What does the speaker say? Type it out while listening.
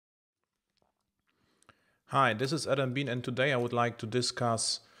Hi, this is Adam Bean, and today I would like to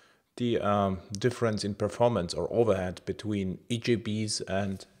discuss the difference in performance or overhead between EJBs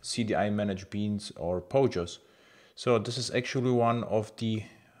and CDI Managed Beans or POJOs. So this is actually one of the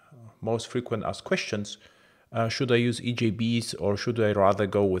most frequent asked questions. Should I use EJBs or should I rather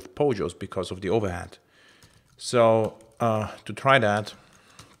go with POJOs because of the overhead? So to try that,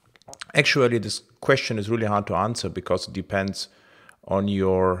 actually this question is really hard to answer because it depends on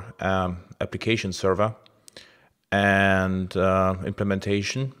your application server and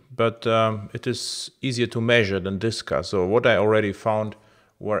implementation, but it is easier to measure than discuss. So what I already found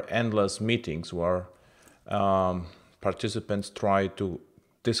were endless meetings where participants try to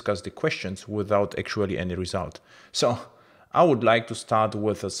discuss the questions without actually any result. So I would like to start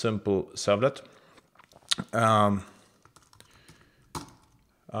with a simple servlet.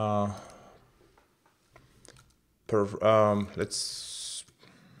 Let's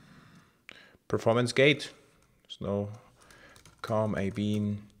performance gate. So com a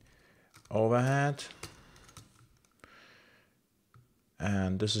bean overhead,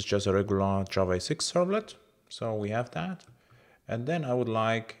 and this is just a regular Java 6 servlet, so we have that. And then I would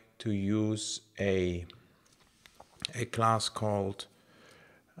like to use a class called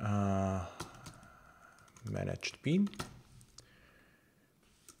Managed Bean,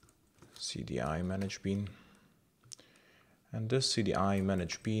 CDI Managed Bean, and this CDI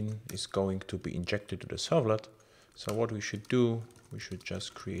Managed Bean is going to be injected to the servlet. So what we should do, we should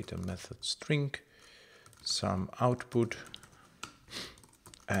just create a method string, some output,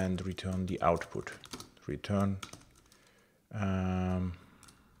 and return the output. Return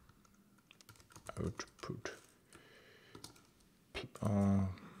output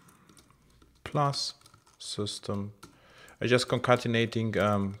plus system. I'm just concatenating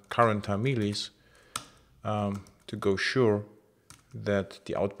current time millis to go sure that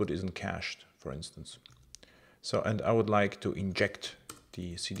the output isn't cached, for instance. So, and I would like to inject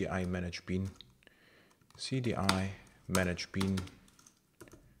the CDI Managed Bean, CDI Managed Bean,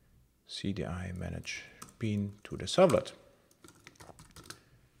 CDI Managed Bean to the servlet.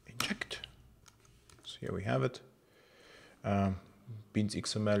 Inject. So here we have it. Beans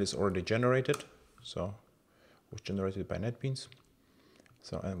XML is already generated, so it was generated by NetBeans.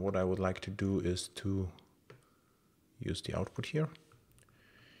 So, and what I would like to do is to use the output here.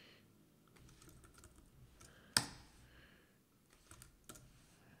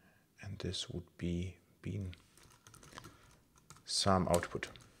 This would be bean some output.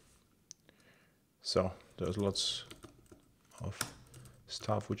 So there's lots of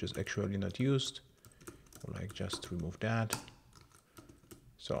stuff which is actually not used. Like just remove that.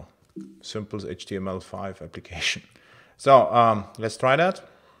 So simple HTML5 application. So let's try that.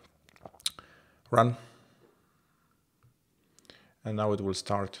 Run. And now it will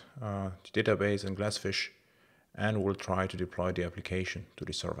start the database and Glassfish, and we'll try to deploy the application to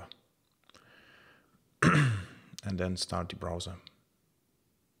the server. And then start the browser.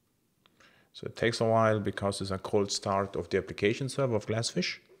 So it takes a while because it's a cold start of the application server of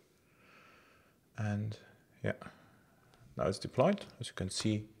Glassfish. And yeah, now it's deployed. As you can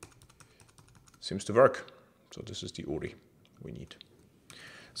see, it seems to work. So this is the URI we need.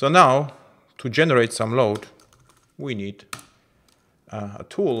 So now, to generate some load, we need a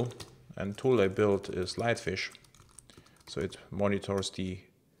tool. And tool I built is Lightfish. So it monitors the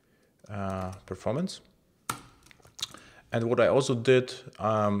performance. And what I also did,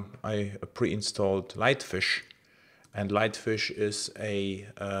 I pre-installed Lightfish, and Lightfish is an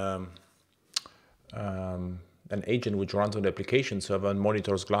agent which runs on the application server and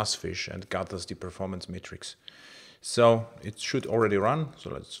monitors Glassfish and gathers the performance metrics. So it should already run. So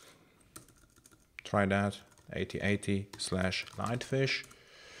let's try that. 8080/Lightfish,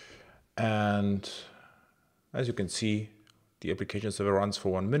 and as you can see, the application server runs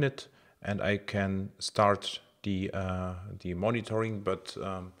for 1 minute, and I can start the monitoring, but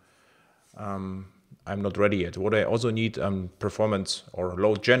I'm not ready yet. What I also need performance or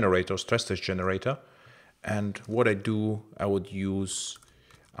load generator, stress test generator, and what I do, I would use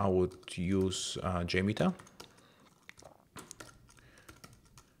JMeter.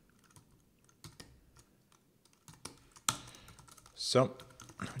 So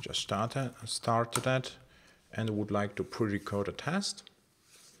just started that, and would like to pre-record a test.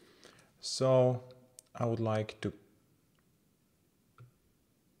 So I would like to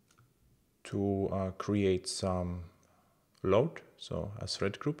create some load, so a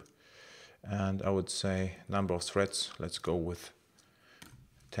thread group, and I would say number of threads, let's go with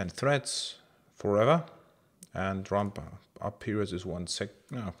 10 threads forever, and ramp up periods is 1 second.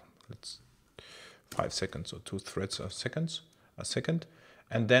 No, let's 5 seconds, so 2 threads a second.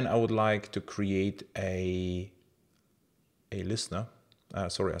 And then I would like to create a listener, a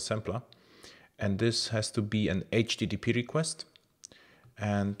sampler. And this has to be an HTTP request.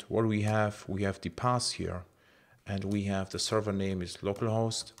 And what we have the path here, and we have the server name is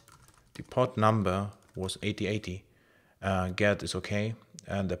localhost. The port number was 8080. Get is okay,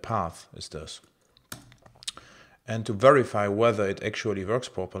 and the path is this. And to verify whether it actually works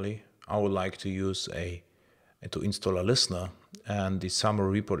properly, I would like to use to install a listener, and the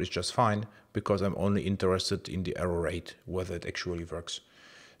summary report is just fine because I'm only interested in the error rate, whether it actually works.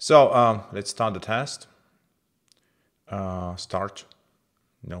 So let's start the test. Start.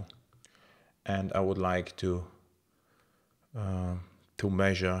 No. And I would like to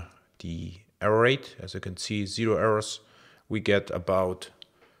measure the error rate. As you can see, 0 errors. We get about,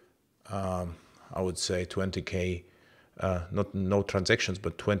 I would say 20K, no transactions,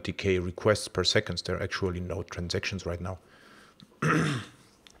 but 20K requests per second. There are actually no transactions right now.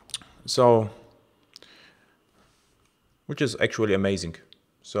 So, which is actually amazing.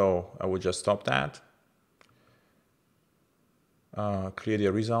 So I will just stop that. Clear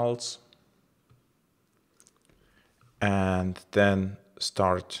the results. And then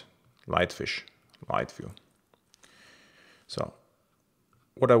start Lightfish, light view. So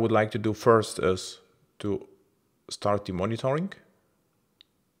what I would like to do first is to start the monitoring.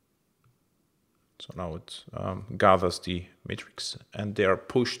 So now it gathers the metrics, and they are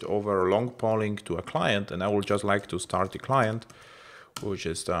pushed over a long polling to a client, and I would just like to start the client, which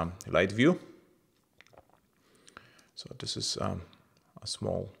is light view. So this is a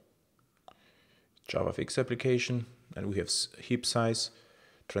small JavaFX application, and we have heap size,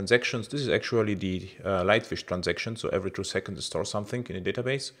 transactions. This is actually the Lightfish transaction, so every 2 seconds it stores something in a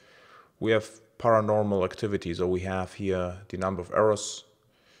database. We have paranormal activity, so we have here the number of errors,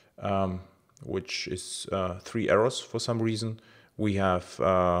 which is 3 errors for some reason. We have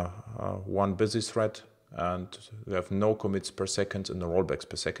 1 busy thread, and we have no commits per second and no rollbacks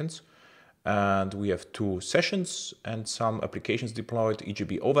per second. And we have 2 sessions and some applications deployed,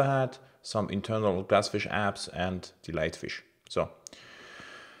 EJB overhead, some internal Glassfish apps, and the Lightfish. So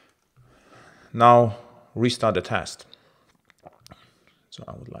now restart the test. So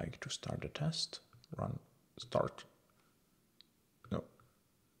I would like to start the test, run, start. No.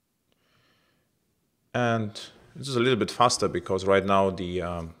 And this is a little bit faster because right now the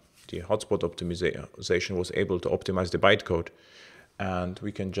hotspot optimization was able to optimize the bytecode, and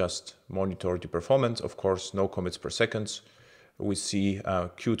we can just monitor the performance. Of course, no commits per second. We see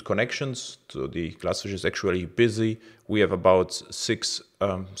queued connections, so the Glassfish is actually busy. We have about six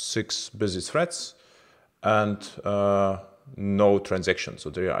busy threads and no transactions. So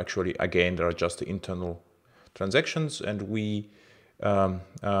they are actually, again, there are just the internal transactions, and we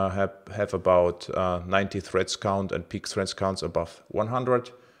have about 90 threads count and peak threads counts above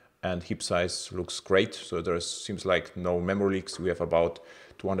 100, and heap size looks great. So there seems like no memory leaks. We have about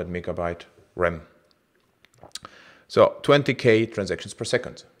 200 megabyte RAM. So 20K transactions per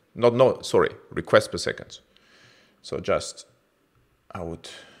second. Requests per second. So just, I would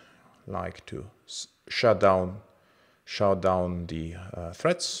like to shut down the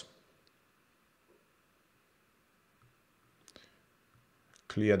threads.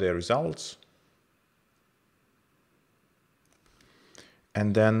 Clear the results.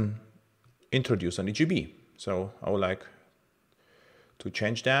 And then introduce an EJB. So I would like to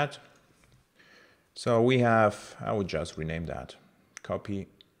change that. So we have, I would just rename that. Copy,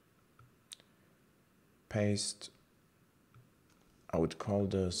 paste. I would call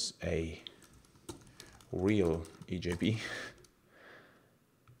this a real EJB.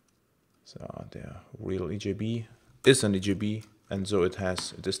 So the real EJB is an EJB, and so it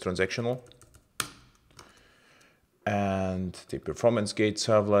is transactional. And the performance gate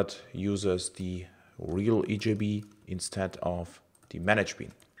servlet uses the real EJB instead of the Managed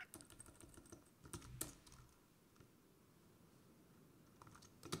Bean.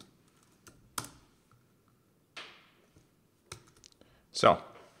 So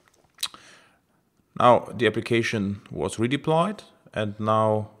now the application was redeployed, and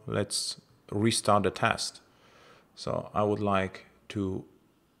now let's restart the test. So I would like to,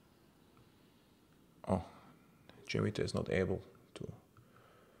 JMeter is not able to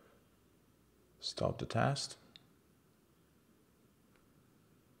stop the test.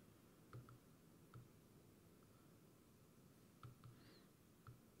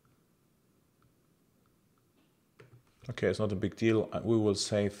 Okay, it's not a big deal. We will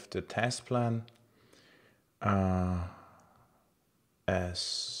save the test plan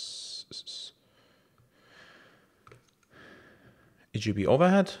as EJB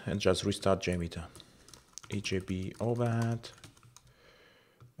overhead and just restart JMeter. EJB overhead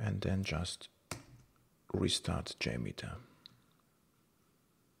and then just restart JMeter.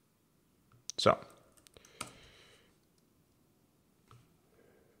 So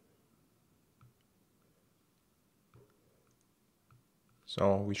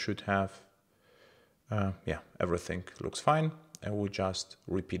we should have, yeah, everything looks fine, and we'll just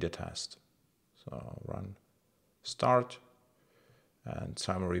repeat the test. So run start and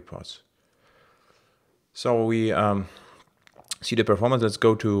summary reports. So we see the performance. Let's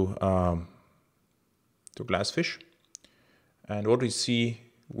go to Lightfish, and what we see,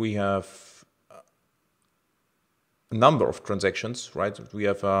 we have a number of transactions, right? We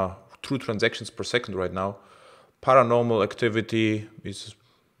have 2 transactions per second right now. Paranormal activity is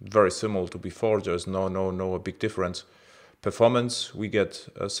very similar to before. There's no big difference. Performance, we get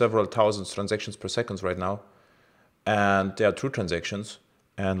several thousand transactions per second right now, and there are 2 transactions.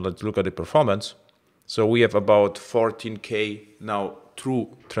 And let's look at the performance. So we have about 14K now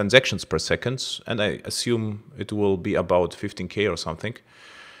true transactions per second, and I assume it will be about 15K or something.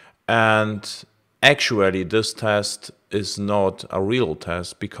 And actually, this test is not a real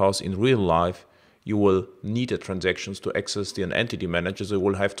test, because in real life, you will need the transactions to access the entity manager, so you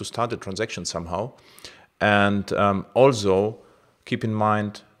will have to start the transaction somehow. And also keep in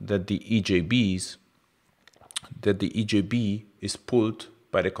mind that the EJB is pulled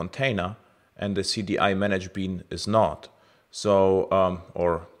by the container, and the CDI Managed Bean is not. So,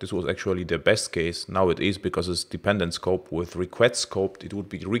 or this was actually the best case. Now it is, because it's dependent scope. With request scope, it would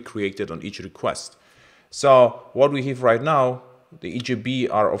be recreated on each request. So what we have right now, the EJB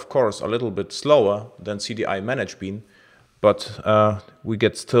are of course a little bit slower than CDI Managed Bean, but we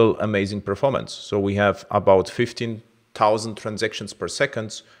get still amazing performance. So we have about 15,000 transactions per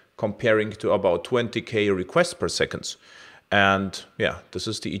second, comparing to about 20K requests per second. And yeah, this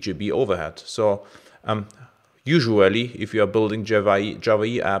is the EJB overhead. So usually, if you are building Java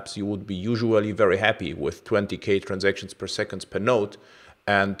EE apps, you would be usually very happy with 20K transactions per second per node,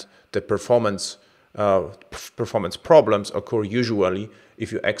 and the performance problems occur usually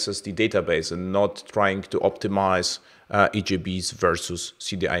if you access the database and not trying to optimize EJBs versus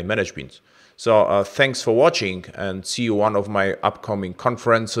CDI Managed Beans. So thanks for watching, and see you one of my upcoming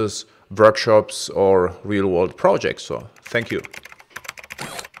conferences, workshops, or real-world projects. So thank you.